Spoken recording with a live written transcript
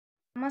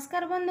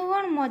नमस्कार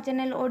बंधुगण मो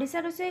चैनल ओडिशा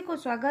रोसई को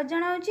स्वागत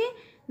जनाऊँगी।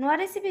 नुआ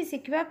रेसिपी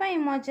शिखापी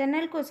मो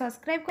चैनल को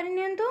सब्सक्राइब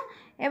करनियंतु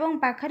एवं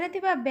पाखरे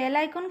थिबा बेल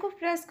आइकन को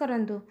प्रेस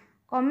करंतु।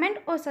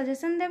 कमेंट और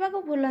सजेशन देवा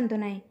को भूलंतु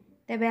नहीं।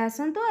 तेबे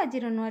आसंतु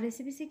आजिर नुआ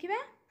रेसिपी शिखिबा।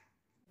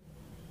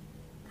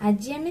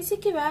 आज आम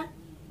शिखिबा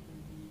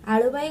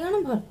आलू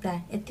बैगन भर्ता।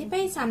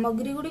 एथिपाई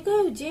सामग्री गुड़िक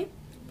होउची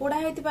पोड़ा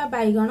होइतिबा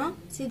बैगन,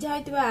 सिझा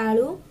होइतिबा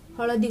आलू,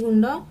 हळदी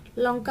गुंड,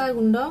 लंका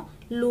गुंड,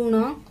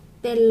 लूण,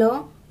 तेल,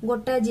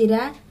 गोटा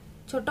जीरा,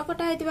 छोट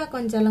कटा होइतिबा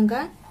कंचा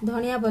लंका,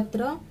 धनिया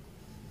पत्र,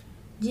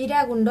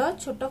 जीरा गुंड,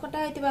 छोट कटा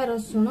होइतिबा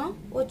रसुण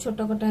और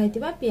छोट कटा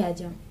होइतिबा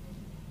प्याज।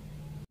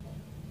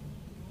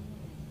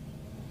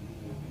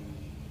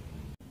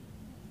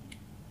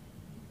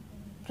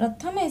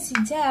 प्रथमे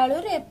सिझा आलू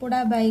रे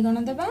पोड़ा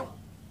बैगन देबा।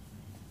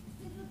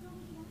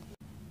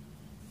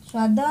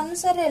 स्वाद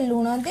अनुसार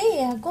लूण दे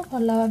याको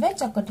भल भाबे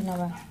चकटी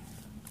नबा।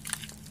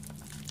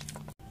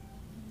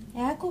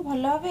 याको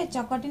भल भाबे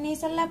चकटी नहीं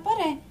सरला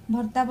परे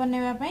भर्ता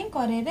बनेबा पई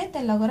कड़ाई रे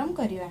तेल गरम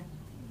करिवा।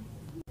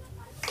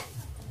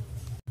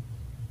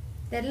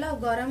 तेल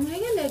गरम हो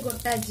गले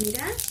गोटा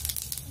जीरा,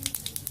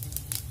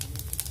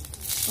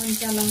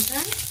 कंचा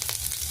लंका,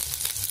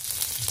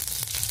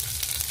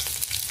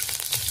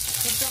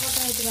 छोट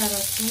कटा होइतिबा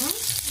रसुण,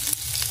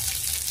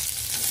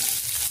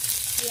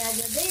 प्याज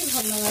दे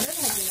भल भाबे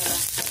भाजी नबा।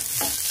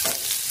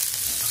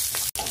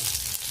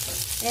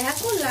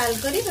 याको लाल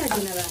करी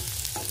भाजी नबा।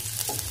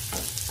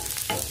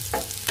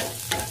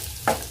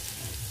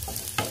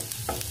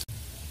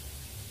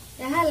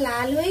 यह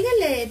लाल हो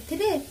गले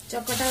एथिरे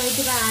चकटा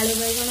होइतिबा आलू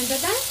बैगन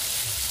देबा।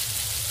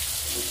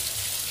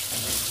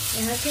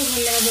 यह को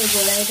भल भाबे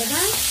गोलाई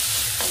देबा।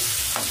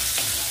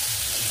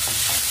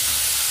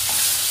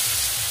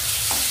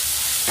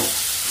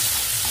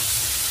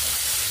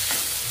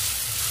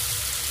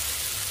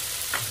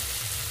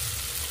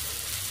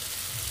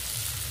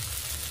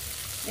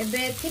 एबे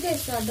एथिरे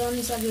स्वाद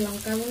अनुसार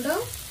लंका गुंड,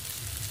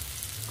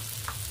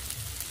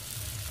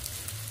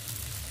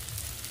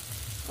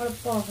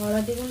 अल्प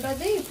हलदी गुंड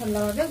दे भल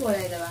भाबे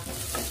गोलाई देबा।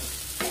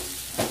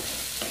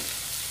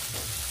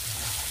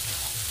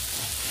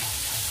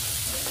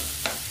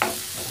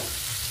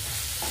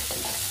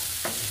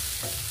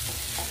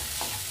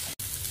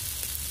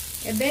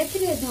 एबे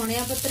एथिरे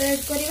धनिया पत्र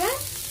ऐड करिवा।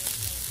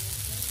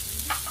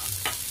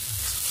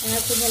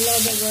 याको भल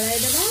भाबे गोलाई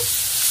देबा।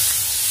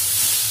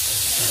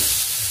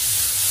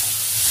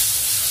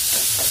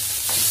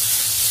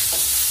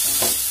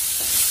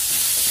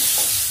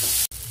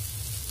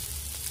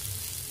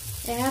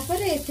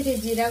 यापर एथिरे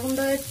जीरा गुंड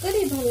ऐड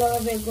करी भल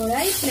भाबे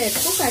गोलाई प्लेट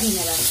को काढी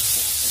नेबा।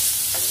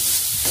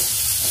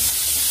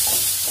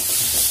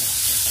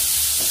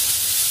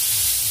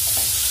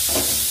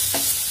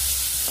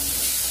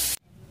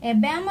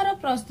 एबे हमर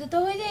प्रस्तुत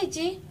हो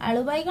जाइछि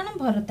आलू बैगन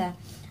भरता।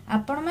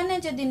 आपण माने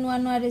जदि नुआ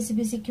नुआ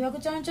रेसिपी शिखिबा को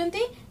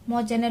चाहचंती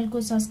मो चैनल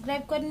को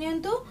सब्सक्राइब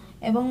करनियंतु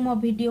एवं मो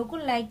वीडियो को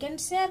लाइक एंड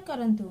शेयर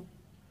करंतु।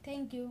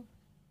 Thank you.